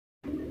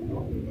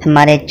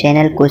हमारे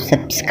चैनल को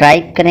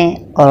सब्सक्राइब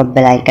करें और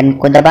बेल आइकन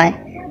को दबाएं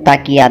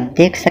ताकि आप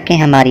देख सकें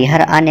हमारी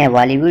हर आने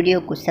वाली वीडियो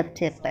को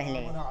सबसे पहले।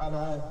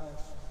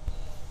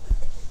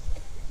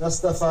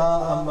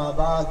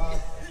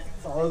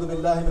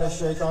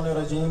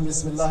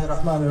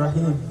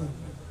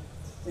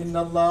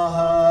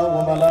 इन्नल्लाहा व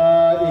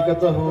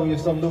मलाइकतहु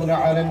युसल्लूना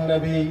अलन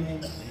नबी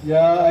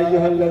या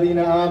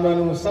अय्युहल्लज़ीना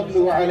आमनू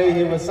सल्लु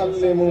अलैहि व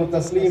सल्लिमू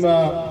तस्लीमा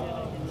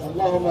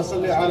अल्लाहुम्मा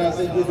सल्लि अला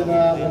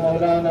सय्यिदिना व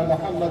मौलाना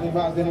मुहम्मद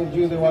मअदनिल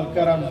जूद वल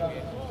करम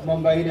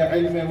मंबइल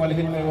इल्म वल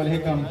हिल्म वल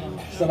हिकम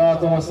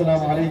सलातु व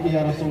सलाम अलैका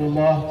या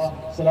रसूलल्लाह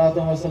सलातु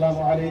व सलाम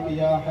अलैका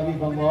या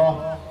हबीबल्लाह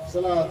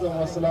सलातु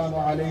व सलाम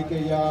अलैका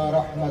या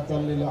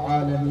रहमतल लिल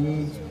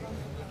आलमीन।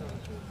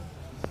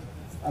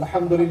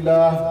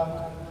 अल्हम्दुलिल्लाह,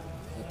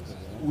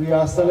 we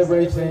are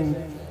celebrating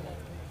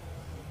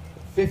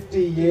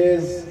 50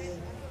 years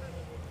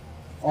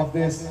of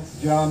this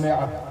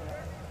Jamia.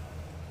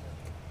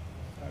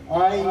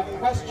 I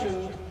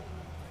questioned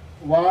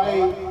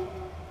why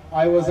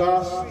I was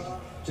asked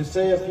to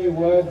say a few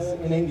words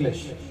in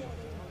English.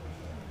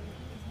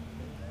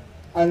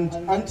 And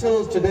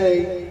until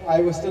today,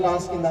 I was still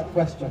asking that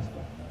question.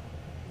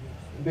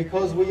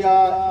 Because we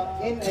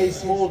are in a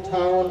small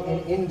town in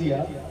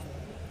India,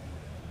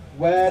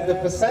 where the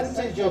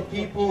percentage of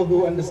people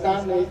who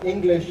understand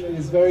English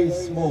is very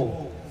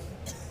small.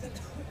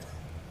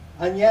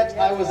 And yet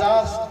I was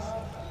asked,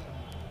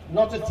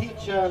 not a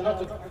teacher,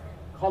 not a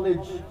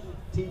college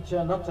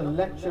teacher, not a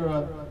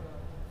lecturer,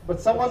 but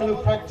someone who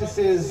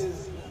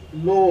practices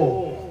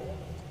law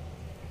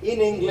in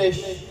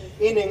English,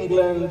 in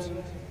England,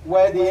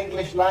 where the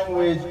English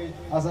language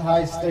has a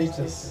high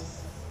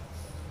status.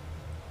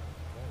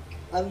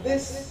 And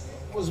this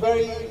was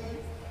very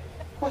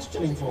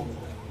questioning for me.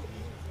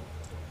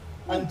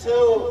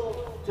 Until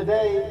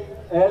today,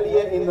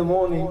 earlier in the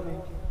morning,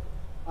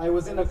 I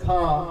was in a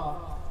car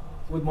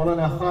with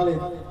Maulana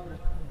Khalid,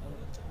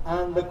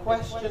 and the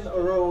question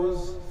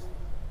arose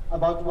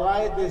about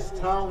why this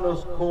town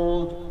was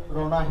called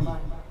Rahunahi.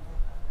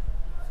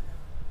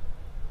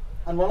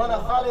 And Maulana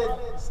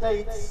Khalid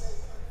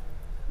states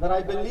that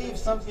I believe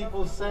some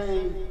people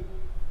say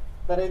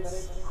that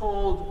it's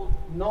called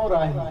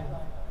Norahi.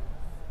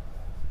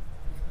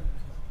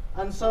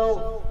 And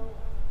so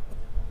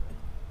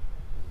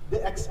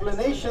the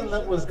explanation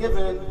that was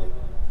given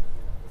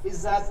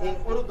is that in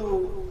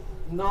Urdu,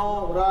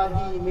 no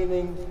rahi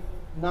meaning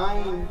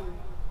 9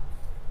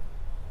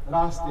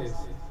 rastes,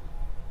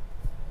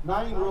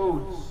 9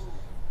 roads.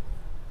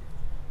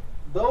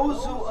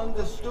 Those who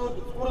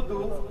understood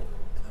Urdu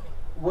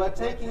were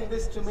taking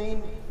this to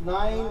mean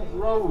 9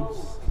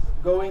 roads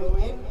going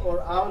in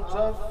or out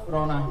of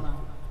Rahunahi.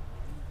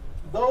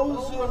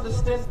 Those who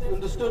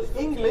understood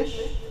English,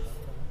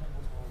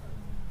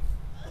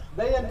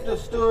 they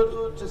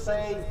understood to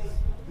say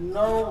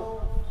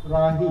no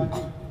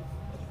rahi,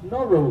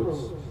 no roads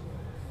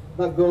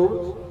that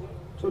go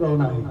to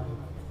Rahunahi.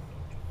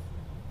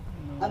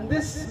 And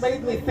this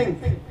made me think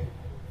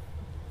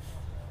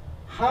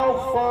how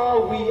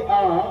far we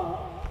are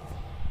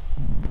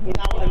in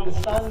our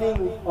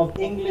understanding of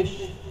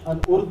English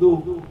and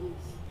Urdu.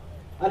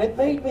 And it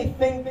made me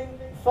think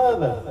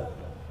further.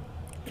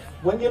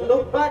 When you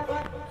look back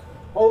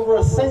over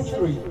a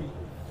century,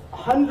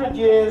 100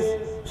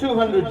 years,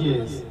 200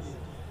 years,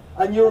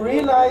 and you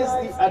realize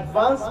the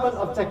advancement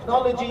of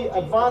technology,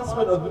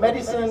 advancement of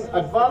medicine,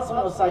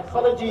 advancement of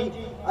psychology,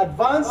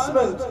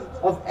 advancement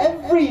of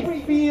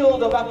every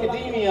field of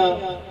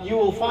academia, you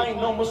will find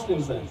no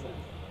Muslims there.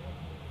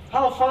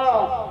 How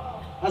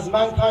far has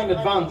mankind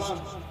advanced?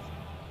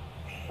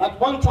 At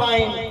one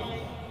time,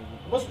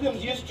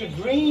 Muslims used to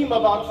dream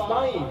about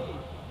flying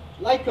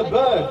like a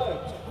bird.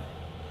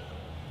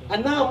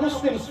 And now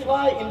Muslims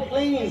fly in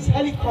planes,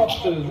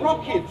 helicopters,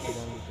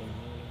 rockets.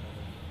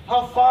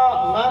 How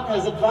far man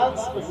has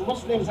advanced, but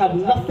Muslims had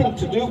nothing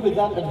to do with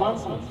that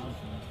advancement.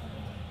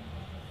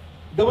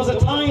 There was a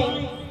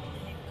time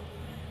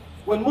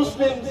when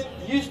Muslims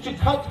used to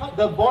cut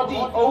the body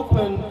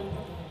open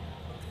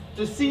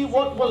to see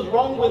what was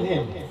wrong with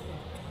him,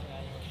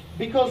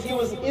 because he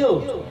was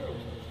ill.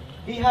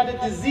 He had a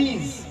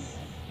disease.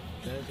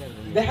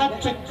 They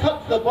had to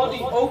cut the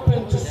body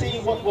open to see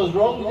what was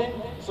wrong with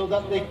him so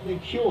that they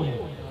could cure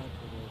him.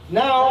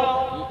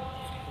 Now,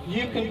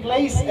 you can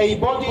place a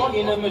body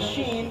in a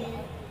machine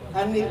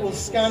and it will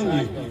scan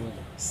you.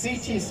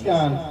 CT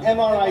scan,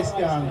 MRI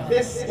scan,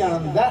 this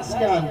scan, that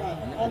scan,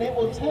 and it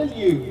will tell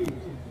you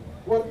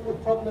what the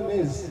problem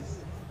is.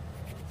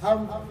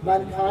 How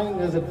mankind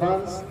has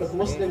advanced, but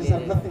Muslims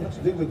have nothing to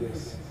do with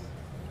this.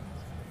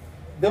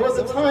 There was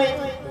a time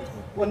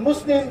when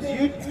Muslims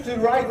used to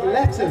write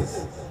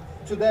letters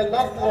to their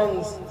loved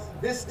ones,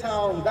 this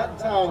town, that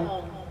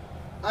town,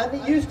 and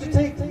it used to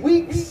take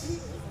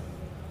weeks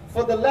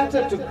for the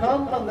letter to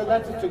come and the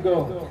letter to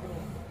go.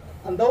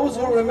 And those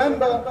who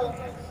remember,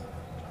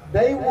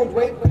 they would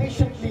wait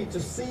patiently to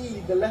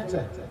see the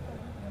letter.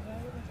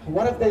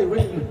 What have they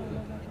written?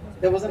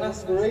 There was an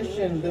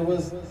aspiration, there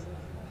was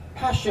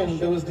passion,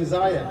 there was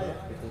desire.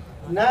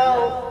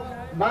 Now,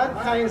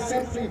 mankind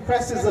simply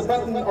presses a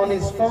button on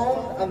his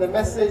phone and the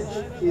message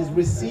is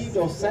received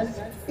or sent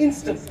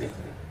instantly.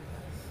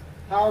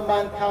 How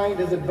mankind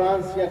has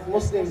advanced, yet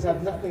Muslims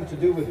have nothing to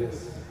do with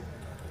this.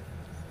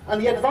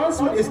 And the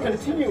advancement is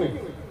continuing.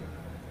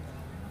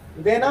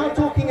 They're now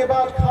talking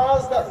about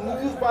cars that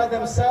move by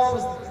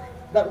themselves,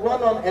 that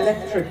run on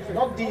electric,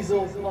 not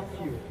diesel, not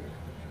fuel.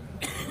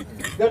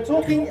 They're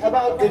talking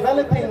about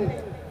developing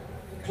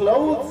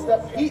clothes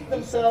that heat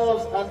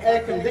themselves and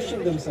air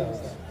condition themselves.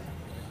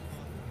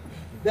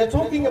 They're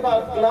talking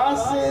about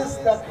glasses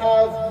that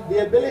have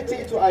the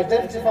ability to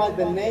identify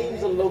the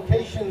names and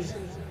locations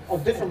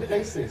of different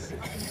places.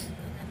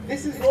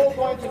 This is all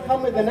going to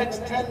come in the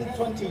next 10,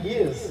 20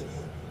 years.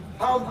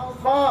 How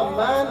far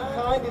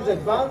mankind is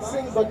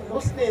advancing, but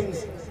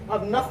Muslims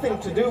have nothing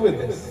to do with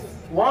this.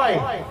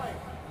 Why?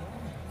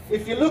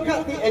 If you look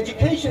at the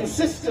education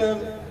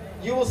system,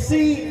 you will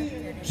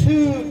see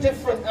two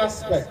different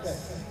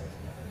aspects.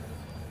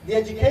 The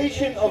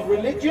education of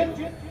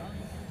religion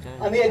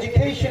and the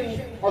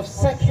education of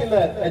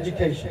secular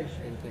education,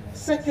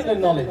 secular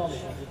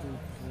knowledge.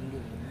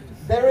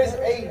 There is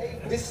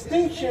a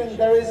distinction,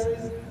 there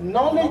is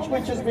knowledge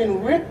which has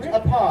been ripped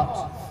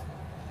apart.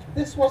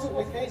 This wasn't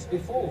the case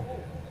before.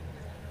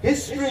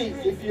 History,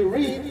 if you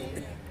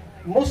read,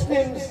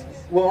 Muslims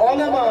were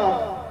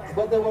ulama,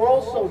 but they were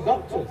also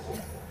doctors.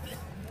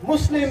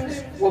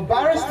 Muslims were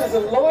barristers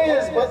and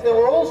lawyers, but they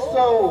were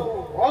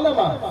also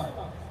ulama.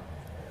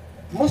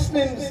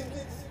 Muslims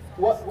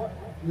were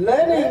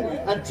learning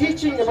and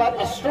teaching about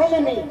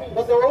astronomy,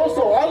 but they were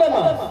also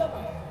ulama.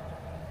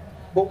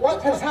 But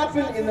what has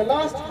happened in the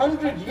last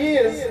 100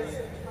 years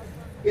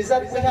is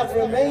that we have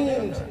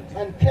remained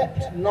and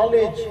kept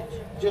knowledge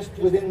just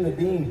within the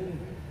deen.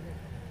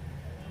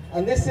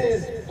 And this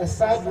is a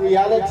sad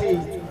reality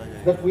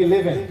that we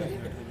live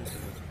in.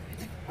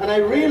 And I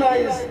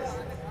realize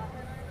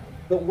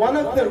that one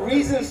of the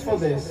reasons for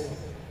this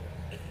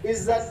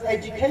is that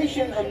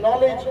education and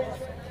knowledge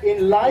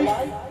in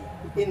life,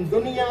 in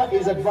dunya,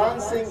 is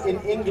advancing in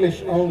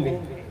English only.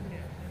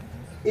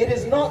 It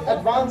is not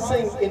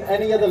advancing in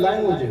any other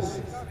languages.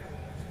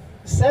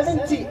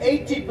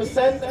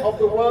 70–80% of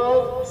the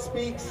world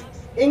speaks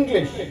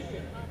English.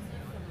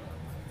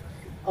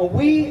 And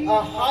we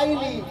are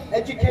highly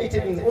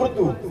educated in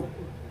Urdu.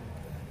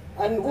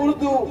 And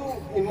Urdu,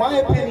 in my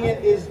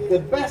opinion, is the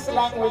best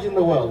language in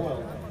the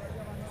world.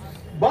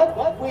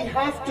 But we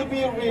have to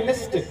be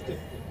realistic.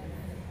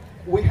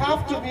 We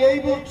have to be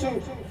able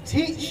to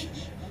teach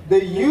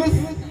the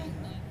youth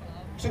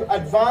to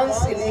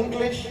advance in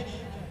English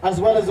as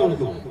well as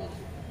Urdu.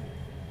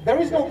 There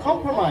is no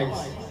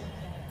compromise.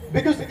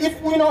 Because if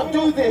we not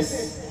do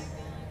this,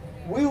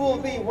 we will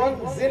be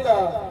one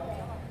zilla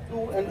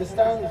who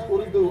understands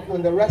Urdu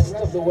and the rest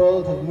of the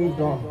world has moved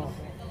on.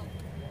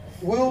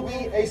 We'll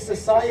be a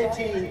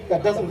society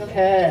that doesn't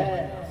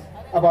care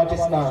about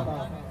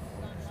Islam.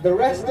 The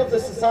rest of the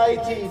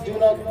society do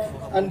not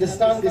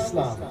understand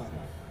Islam.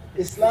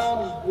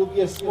 Islam will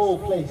be a small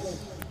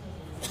place.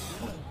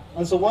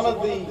 And so one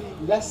of the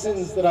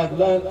lessons that I've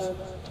learned,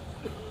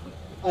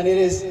 and it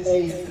is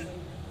a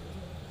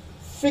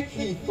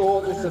fiqhi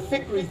thought, it's a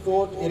fikri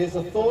thought, it is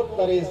a thought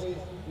that is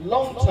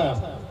long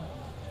term,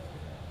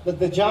 that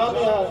the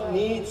Jamia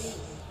needs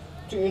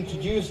to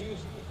introduce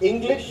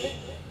English,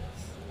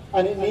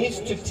 and it needs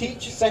to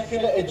teach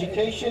secular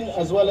education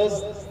as well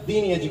as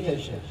Dini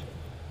education,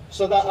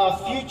 so that our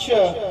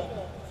future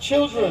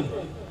children,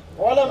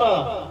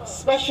 ulama,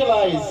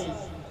 specialize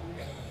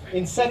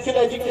in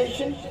secular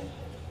education,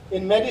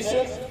 in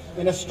medicine,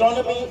 in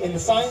astronomy, in the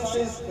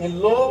sciences, in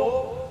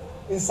law,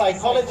 in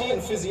psychology,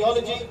 in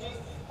physiology,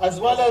 as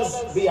well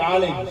as the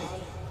alim.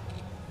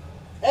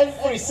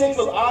 Every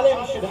single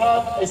alim should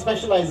have a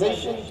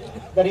specialization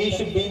that he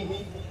should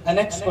be an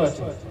expert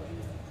in.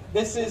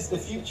 This is the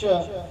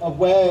future of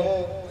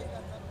where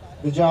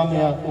the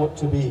Jamia ought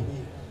to be.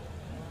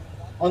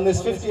 On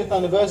this 50th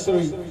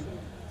anniversary,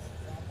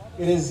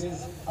 it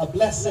is a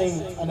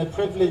blessing and a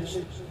privilege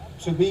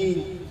to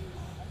be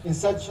in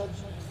such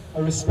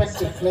a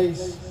respected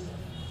place.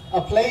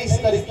 A place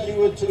that if you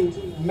were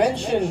to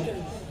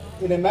mention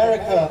in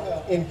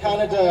America, in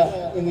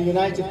Canada, in the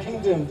United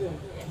Kingdom,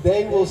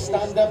 they will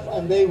stand up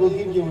and they will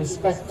give you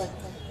respect.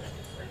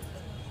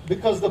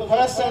 Because the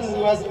person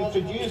who has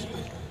introduced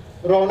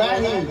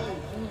Rahunahi,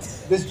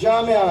 this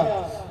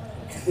Jamia,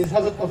 is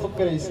Hazrat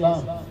Mufakkir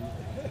Islam.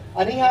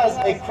 And he has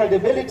a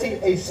credibility,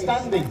 a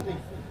standing.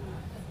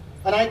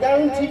 And I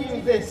guarantee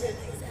you this,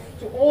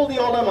 to all the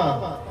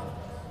ulama,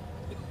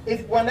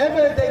 if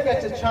whenever they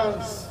get a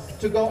chance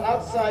to go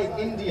outside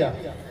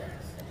India,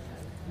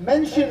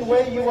 mention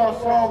where you are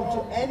from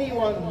to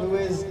anyone who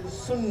is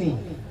Sunni,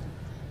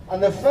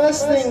 and the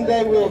first thing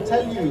they will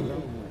tell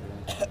you,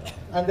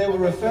 and they will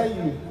refer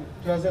you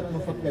to Hazrat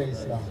Mufakkir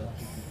Islam.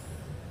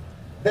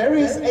 There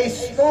is a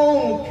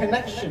strong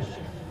connection.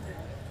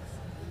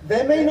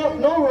 They may not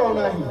know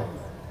Rahunahi,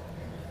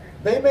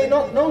 they may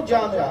not know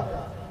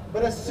Jamia,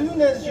 but as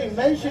soon as you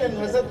mention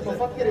Hazrat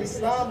Mufakkir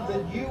Islam,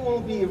 that you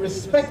will be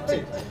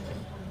respected.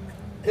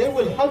 They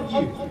will hug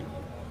you.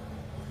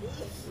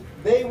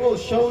 they will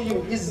show you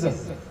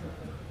izzah.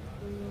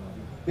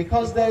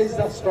 Because there is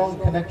that strong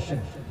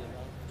connection.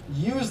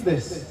 Use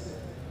this.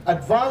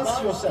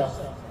 Advance yourself.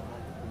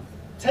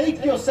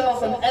 Take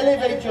yourself and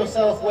elevate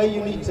yourself where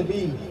you need to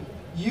be.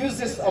 Use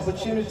this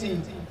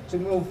opportunity to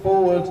move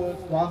forward.